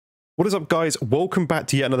What is up, guys? Welcome back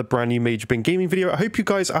to yet another brand new Major Bin Gaming video. I hope you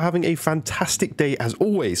guys are having a fantastic day as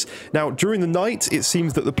always. Now, during the night, it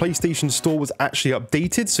seems that the PlayStation Store was actually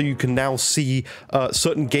updated, so you can now see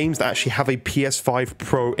certain games that actually have a PS5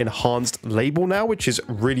 Pro enhanced label now, which is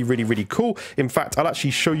really cool. In fact, I'll actually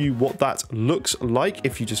show you what that looks like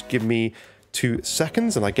if you just give me 2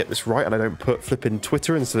 seconds and I get this right and I don't put flipping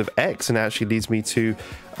Twitter instead of X, and it actually leads me to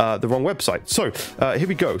the wrong website. So here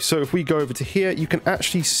we go. So if we go over to here, you can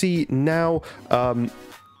actually see now,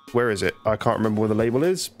 where is it? I can't remember where the label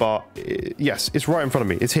is, but yes, it's right in front of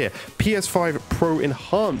me. It's here. PS5 Pro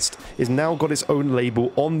Enhanced is now got its own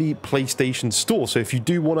label on the PlayStation Store. So if you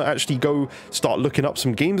do want to actually go start looking up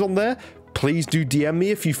some games on there, please do DM me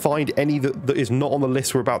if you find any that is not on the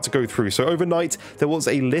list we're about to go through. So overnight, there was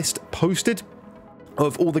a list posted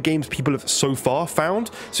of all the games people have so far found.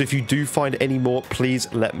 So if you do find any more,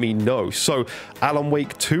 please let me know. So Alan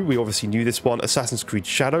Wake 2, we obviously knew this one. Assassin's Creed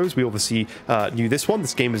Shadows, we obviously knew this one.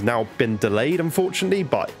 This game has now been delayed, unfortunately,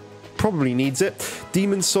 but probably needs it.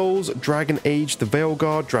 Demon Souls, Dragon Age, The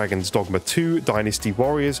Veilguard, Dragon's Dogma 2, Dynasty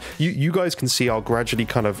Warriors. You guys can see I'll gradually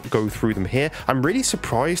kind of go through them here. I'm really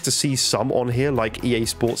surprised to see some on here like EA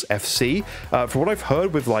Sports FC. From what I've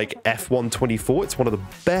heard with like F124, it's one of the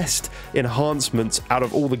best enhancements out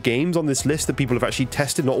of all the games on this list that people have actually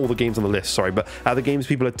tested. Not all the games on the list, sorry, but out of the games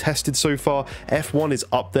people have tested so far, F1 is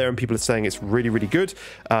up there and people are saying it's really good.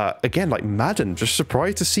 Again, like Madden, just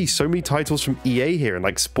surprised to see so many titles from EA here, and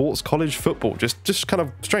like sports college football, just kind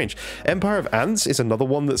of strange. Empire of Ants is another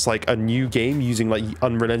one that's like a new game using like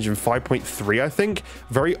Unreal Engine 5.3, I think.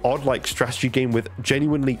 Very odd, like strategy game with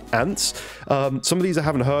genuinely ants. Some of these I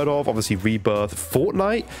haven't heard of, obviously Rebirth,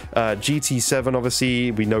 Fortnite, GT7,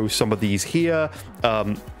 obviously we know some of these here.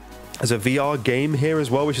 There's a VR game here as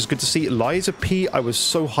well, which is good to see. Liza P, I was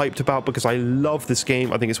so hyped about because I love this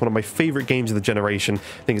game. I think it's one of my favorite games of the generation.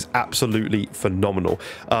 I think it's absolutely phenomenal.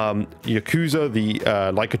 Yakuza,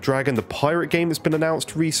 the Like a Dragon, the pirate game that's been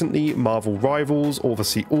announced recently. Marvel Rivals,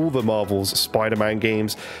 obviously all the Marvel's Spider-Man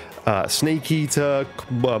games. Snake Eater,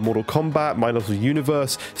 Mortal Kombat, My Little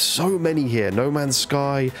Universe, so many here. No Man's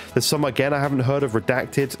Sky, there's some again I haven't heard of.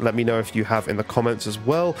 Redacted, let me know if you have in the comments as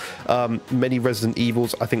well. Many Resident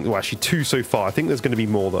Evils, I think, well, actually 2 so far. I think there's going to be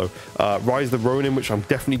more though. Rise of the Ronin, which I'm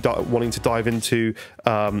definitely wanting to dive into.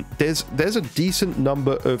 There's a decent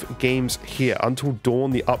number of games here. Until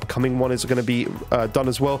Dawn, the upcoming one, is going to be done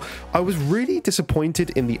as well. I was really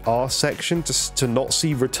disappointed in the R section to not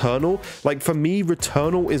see Returnal. Like, for me,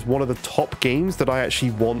 Returnal is one of the top games that I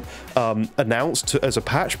actually want announced as a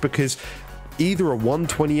patch, because either a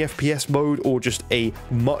 120 FPS mode or just a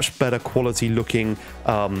much better quality looking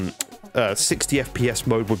 60 FPS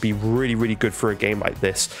mode would be really good for a game like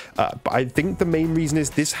this. But I think the main reason is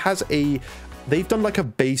this has they've done like a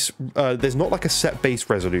base, there's not like a set base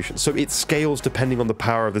resolution, so it scales depending on the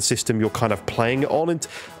power of the system you're kind of playing it on, and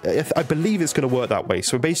I believe it's going to work that way.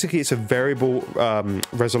 So basically it's a variable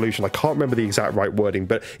resolution. I can't remember the exact right wording,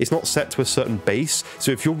 but it's not set to a certain base.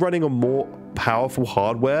 So if you're running on more powerful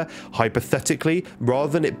hardware, hypothetically,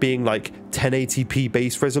 rather than it being like 1080p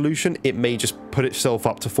base resolution, it may just put itself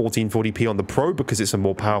up to 1440p on the Pro because it's a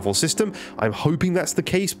more powerful system. I'm hoping that's the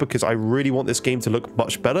case because I really want this game to look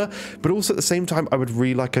much better, but also at the same time I would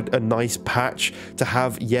really like a nice patch to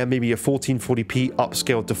have, yeah, maybe a 1440p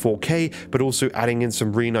upscaled to 4K, but also adding in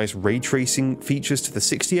some really nice ray tracing features to the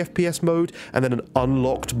 60 FPS mode, and then an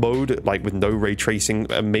unlocked mode like with no ray tracing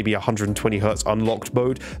and maybe 120 hertz unlocked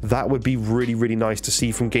mode. That would be really nice to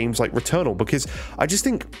see from games like Returnal, because I just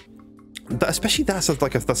think that, especially that's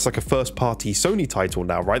like a first party Sony title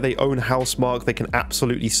now, right? They own Housemarque. They can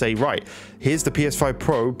absolutely say, right, here's the PS5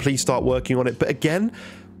 Pro, please start working on it. But again,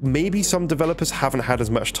 maybe some developers haven't had as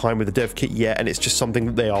much time with the dev kit yet, and it's just something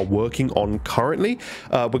that they are working on currently.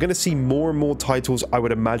 We're going to see more and more titles, I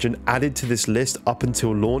would imagine, added to this list up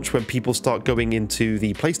until launch, when people start going into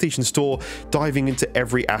the PlayStation Store, diving into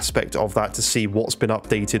every aspect of that to see what's been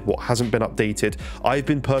updated, what hasn't been updated. I've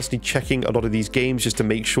been personally checking a lot of these games just to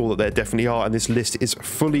make sure that there definitely are, and this list is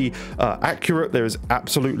fully accurate. There is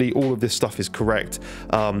absolutely all of this stuff is correct,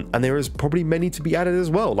 and there is probably many to be added as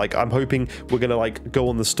well. Like, I'm hoping we're going to like go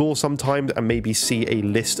on the store sometimes and maybe see a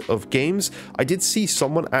list of games. I did see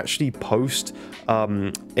someone actually post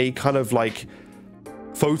a kind of like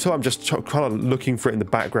photo. I'm just kind of looking for it in the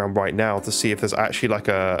background right now to see if there's actually like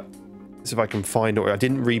a, see if I can find it. I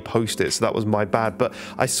didn't repost it, so that was my bad, but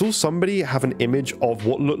I saw somebody have an image of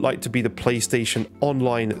what looked like to be the PlayStation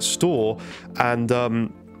Online store, and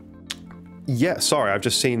yeah, sorry, I've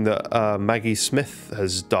just seen that Maggie Smith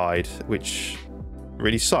has died, which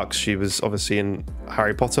really sucks. She was obviously in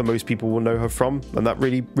Harry Potter, most people will know her from, and that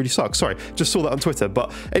really sucks. Sorry, just saw that on Twitter.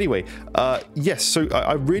 But anyway, yes, so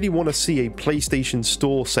I really want to see a PlayStation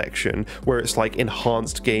Store section where it's like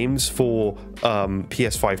enhanced games for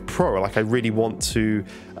PS5 Pro. Like I really want to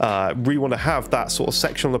have that sort of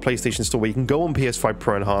section on the PlayStation Store where you can go on PS5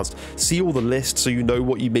 Pro Enhanced, see all the lists so you know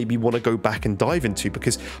what you maybe want to go back and dive into,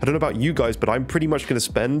 because I don't know about you guys, but I'm pretty much going to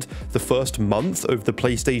spend the first month of the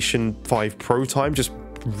PlayStation 5 Pro time just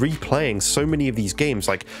replaying so many of these games.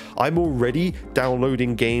 Like I'm already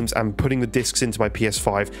downloading games and putting the discs into my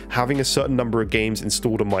PS5, having a certain number of games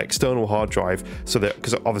installed on my external hard drive, so that,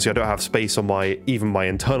 because obviously I don't have space on my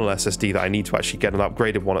internal SSD, that I need to actually get an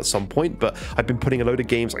upgraded one at some point. But I've been putting a load of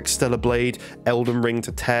games like Stellar Blade, Elden Ring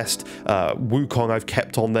to test, Wukong I've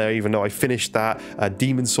kept on there even though I finished that,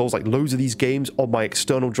 Demon Souls, like loads of these games on my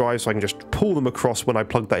external drive, so I can just pull them across when I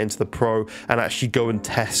plug that into the Pro and actually go and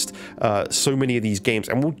test so many of these games.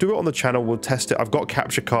 And we'll do it on the channel, we'll test it. I've got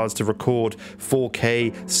capture cards to record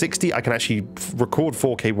 4K 60. I can actually record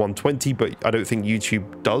 4K 120, but I don't think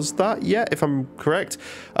YouTube does that yet, if I'm correct.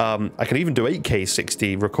 I can even do 8K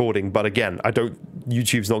 60 recording, but again,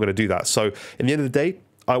 YouTube's not going to do that. So in the end of the day,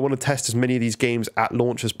 I want to test as many of these games at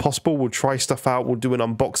launch as possible. We'll try stuff out. We'll do an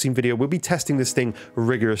unboxing video. We'll be testing this thing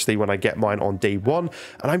rigorously when I get mine on day one.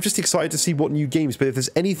 And I'm just excited to see what new games. But if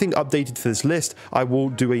there's anything updated to this list, I will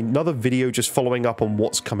do another video just following up on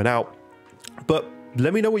what's coming out. But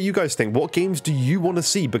let me know what you guys think. What games do you want to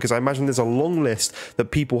see? Because I imagine there's a long list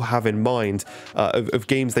that people have in mind of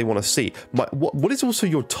games they want to see. What is also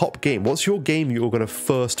your top game? What's your game you're going to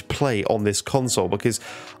first play on this console? Because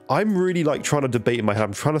I'm really like trying to debate in my head.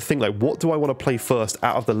 I'm trying to think like, what do I want to play first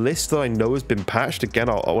out of the list that I know has been patched? Again,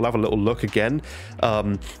 I'll have a little look again.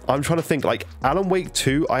 I'm trying to think like Alan Wake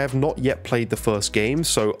 2. I have not yet played the first game,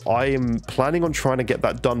 so I am planning on trying to get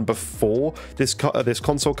that done before this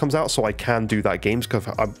console comes out, so I can do that game. Because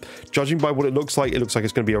I'm judging by what it looks like it's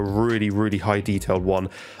going to be a really high detailed one.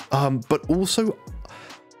 But also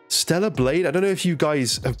Stellar Blade, I don't know if you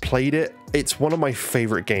guys have played it. It's one of my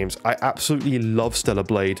favorite games. I absolutely love Stellar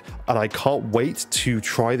Blade, and I can't wait to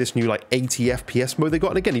try this new like 80 FPS mode they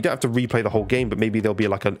got. And again, you don't have to replay the whole game, but maybe there'll be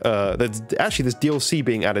like there's DLC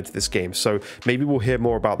being added to this game, so maybe we'll hear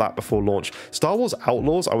more about that before launch. Star Wars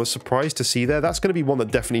Outlaws, I was surprised to see there. That's going to be one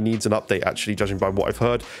that definitely needs an update, actually, judging by what I've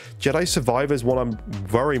heard. Jedi Survivor is one I'm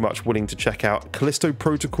very much willing to check out. Callisto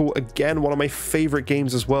Protocol, again, one of my favorite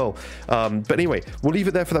games as well. But anyway, we'll leave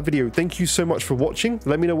it there for that video. Thank you so much for watching.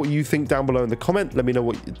 Let me know what you think down below in the comment. Let me know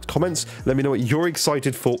what you're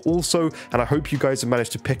excited for also, and I hope you guys have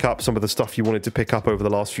managed to pick up some of the stuff you wanted to pick up over the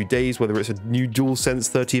last few days, whether it's a new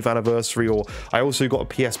DualSense 30th anniversary, or I also got a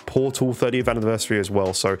PS Portal 30th anniversary as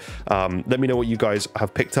well. So let me know what you guys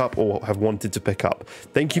have picked up or have wanted to pick up.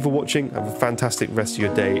 Thank you for watching. Have a fantastic rest of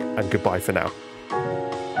your day, and goodbye for now.